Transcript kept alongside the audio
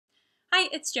Hi,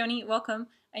 it's Joni. Welcome.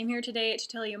 I'm here today to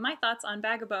tell you my thoughts on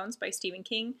Bag of Bones by Stephen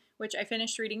King, which I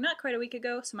finished reading not quite a week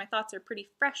ago, so my thoughts are pretty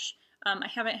fresh. I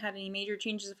haven't had any major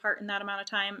changes of heart in that amount of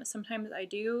time. Sometimes I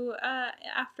do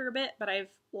after a bit, but I've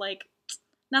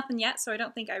nothing yet, so I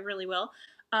don't think I really will.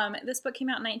 This book came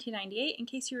out in 1998, in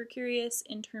case you were curious,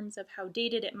 in terms of how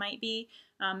dated it might be.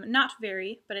 Not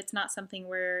very, but it's not something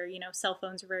where, cell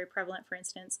phones are very prevalent, for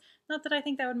instance. Not that I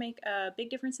think that would make a big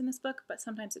difference in this book, but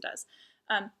sometimes it does.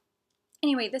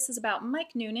 Anyway, this is about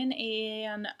Mike Noonan,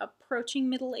 an approaching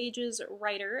middle ages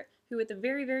writer who at the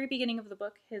very, very beginning of the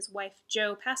book, his wife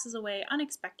Jo passes away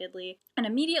unexpectedly, and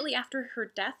immediately after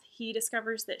her death, he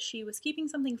discovers that she was keeping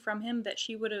something from him that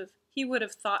he would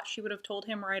have thought she would have told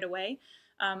him right away,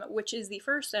 which is the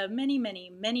first of many, many,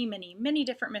 many, many, many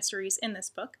different mysteries in this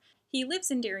book. He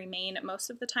lives in Derry, Maine most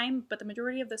of the time, but the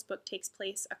majority of this book takes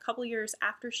place a couple years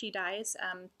after she dies,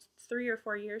 3 or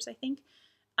 4 years, I think.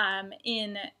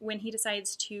 In when he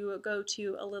decides to go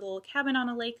to a little cabin on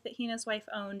a lake that he and his wife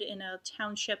owned in a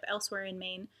township elsewhere in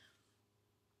Maine,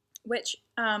 which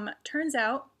turns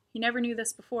out, he never knew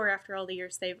this before after all the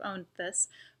years they've owned this,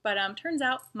 but turns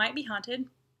out might be haunted.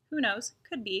 Who knows?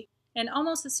 Could be. And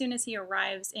almost as soon as he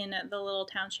arrives in the little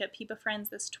township, he befriends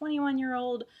this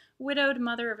 21-year-old widowed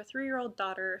mother of a 3-year-old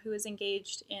daughter who is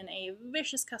engaged in a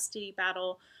vicious custody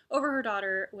battle over her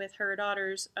daughter with her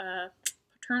daughter's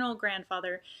paternal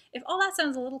grandfather. If all that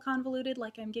sounds a little convoluted,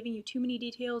 like I'm giving you too many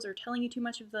details or telling you too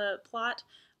much of the plot,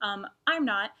 I'm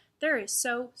not. There is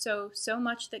so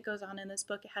much that goes on in this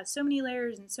book. It has so many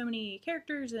layers and so many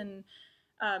characters and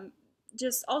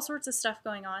just all sorts of stuff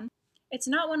going on. It's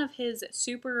not one of his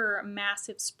super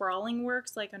massive sprawling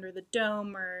works like Under the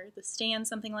Dome or The Stand,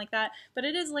 something like that, but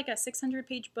it is like a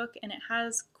 600-page book and it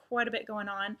has quite a bit going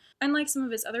on. Unlike some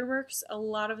of his other works, a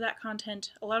lot of that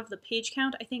content, a lot of the page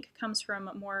count, I think, comes from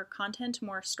more content,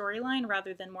 more storyline,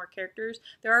 rather than more characters.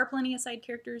 There are plenty of side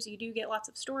characters. You do get lots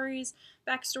of stories,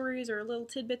 backstories, or little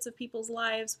tidbits of people's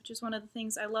lives, which is one of the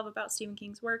things I love about Stephen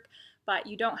King's work, but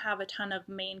you don't have a ton of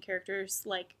main characters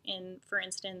like in, for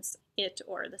instance, It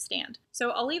or The Stand. So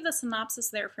I'll leave the synopsis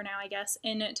there for now, I guess,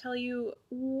 and tell you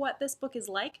what this book is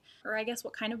like, or I guess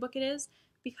what kind of book it is.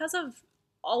 Because of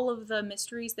all of the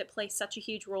mysteries that play such a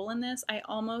huge role in this, I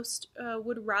almost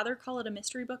would rather call it a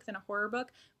mystery book than a horror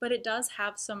book, but it does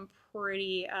have some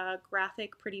pretty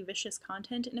graphic, pretty vicious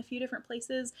content in a few different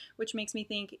places, which makes me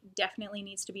think definitely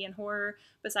needs to be in horror,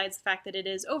 besides the fact that it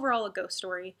is overall a ghost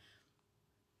story.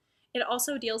 It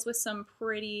also deals with some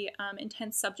pretty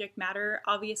intense subject matter.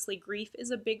 Obviously, grief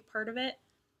is a big part of it.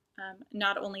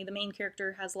 Not only the main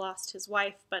character has lost his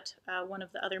wife, but one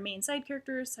of the other main side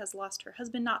characters has lost her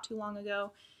husband not too long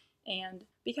ago. And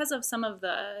because of some of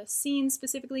the scenes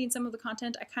specifically and some of the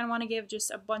content, I kind of want to give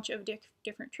just a bunch of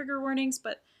different trigger warnings,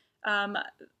 but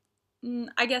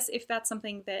I guess if that's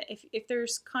something that, if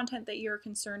there's content that you're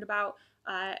concerned about,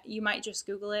 you might just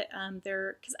Google it.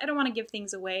 Because I don't want to give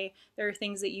things away. There are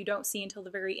things that you don't see until the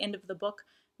very end of the book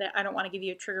that I don't want to give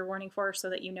you a trigger warning for, so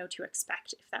that you know to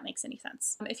expect, if that makes any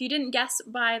sense. If you didn't guess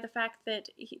by the fact that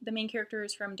the main character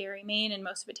is from Derry, Maine, and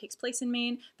most of it takes place in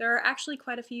Maine, there are actually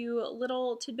quite a few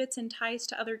little tidbits and ties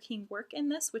to other King work in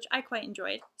this, which I quite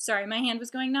enjoyed. Sorry, my hand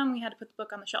was going numb. We had to put the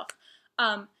book on the shelf.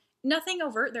 Nothing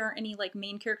overt. There aren't any like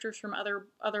main characters from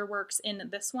other works in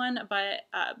this one, but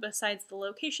besides the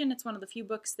location, it's one of the few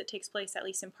books that takes place at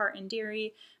least in part in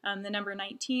Derry. The number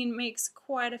 19 makes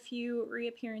quite a few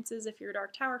reappearances. If you're a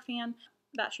Dark Tower fan,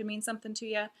 that should mean something to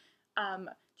you.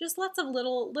 Just lots of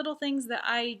little things that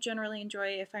I generally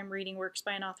enjoy if I'm reading works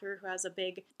by an author who has a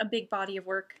big body of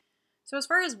work. So as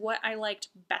far as what I liked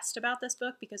best about this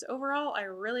book, because overall I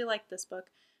really liked this book,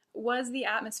 was the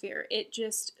atmosphere. It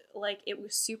just, it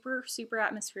was super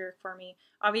atmospheric for me.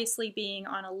 Obviously, being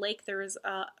on a lake, there was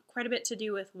quite a bit to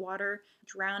do with water.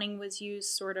 Drowning was used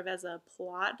sort of as a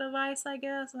plot device, I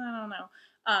guess. I don't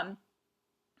know.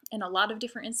 In a lot of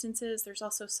different instances, there's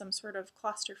also some sort of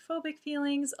claustrophobic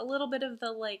feelings, a little bit of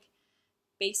the,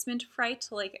 basement fright.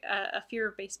 A fear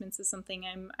of basements is something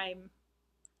I'm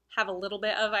have a little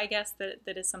bit of, I guess,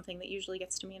 that is something that usually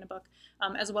gets to me in a book,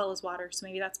 as well as water, so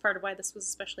maybe that's part of why this was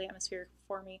especially atmospheric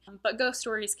for me. But ghost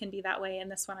stories can be that way, and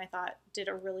this one I thought did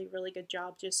a really good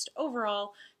job. Just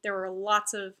overall, there were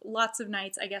lots of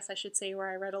nights, I guess I should say, where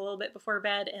I read a little bit before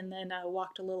bed and then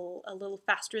walked a little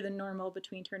faster than normal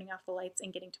between turning off the lights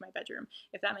and getting to my bedroom,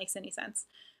 if that makes any sense.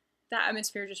 That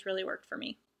atmosphere just really worked for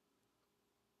me.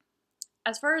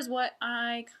 As far as what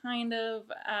I kind of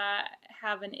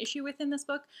have an issue with in this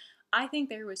book, I think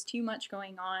there was too much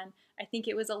going on. I think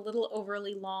it was a little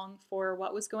overly long for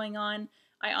what was going on.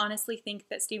 I honestly think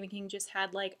that Stephen King just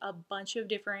had like a bunch of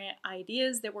different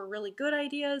ideas that were really good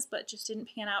ideas, but just didn't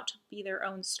pan out to be their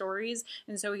own stories.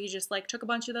 And so he just like took a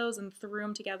bunch of those and threw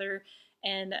them together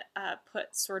and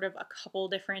put sort of a couple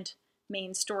different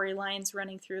main storylines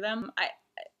running through them.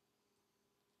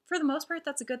 For the most part,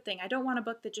 that's a good thing. I don't want a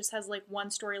book that just has like one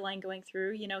storyline going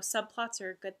through. You know, subplots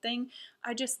are a good thing.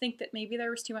 I just think that maybe there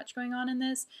was too much going on in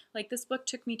this. Like, this book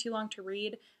took me too long to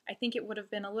read. I think it would have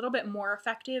been a little bit more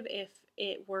effective if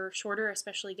it were shorter,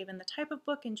 especially given the type of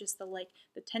book and just the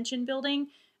tension building.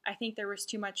 I think there was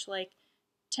too much like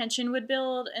tension would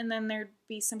build, and then there'd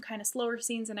be some kind of slower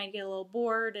scenes, and I'd get a little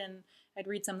bored, and I'd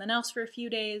read something else for a few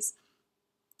days,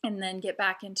 and then get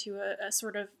back into a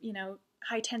sort of, you know,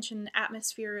 high tension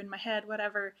atmosphere in my head,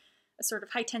 whatever, a sort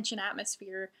of high tension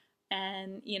atmosphere.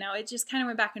 And, you know, it just kind of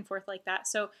went back and forth like that.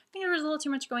 So I think there was a little too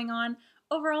much going on.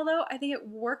 Overall, though, I think it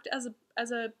worked as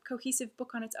a cohesive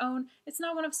book on its own. It's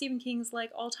not one of Stephen King's like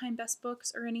all-time best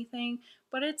books or anything,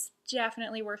 but it's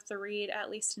definitely worth the read, at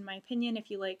least in my opinion.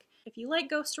 If you like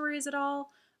ghost stories at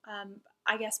all,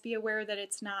 I guess be aware that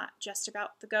it's not just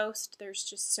about the ghost. There's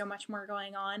just so much more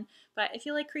going on. But if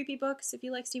you like creepy books, if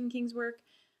you like Stephen King's work,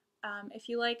 if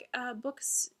you like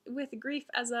books with grief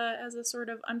as a sort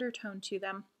of undertone to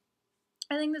them,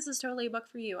 I think this is totally a book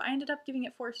for you. I ended up giving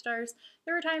it 4 stars.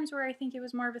 There were times where I think it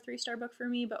was more of a 3-star book for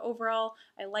me, but overall,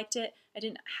 I liked it. I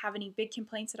didn't have any big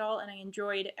complaints at all, and I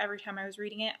enjoyed every time I was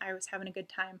reading it. I was having a good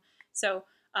time. So,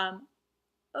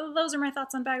 those are my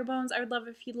thoughts on Bag of Bones. I would love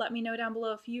if you'd let me know down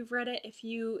below if you've read it, if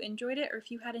you enjoyed it, or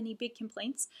if you had any big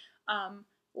complaints.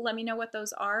 Let me know what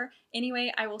those are.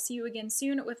 Anyway, I will see you again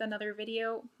soon with another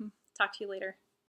video. Talk to you later.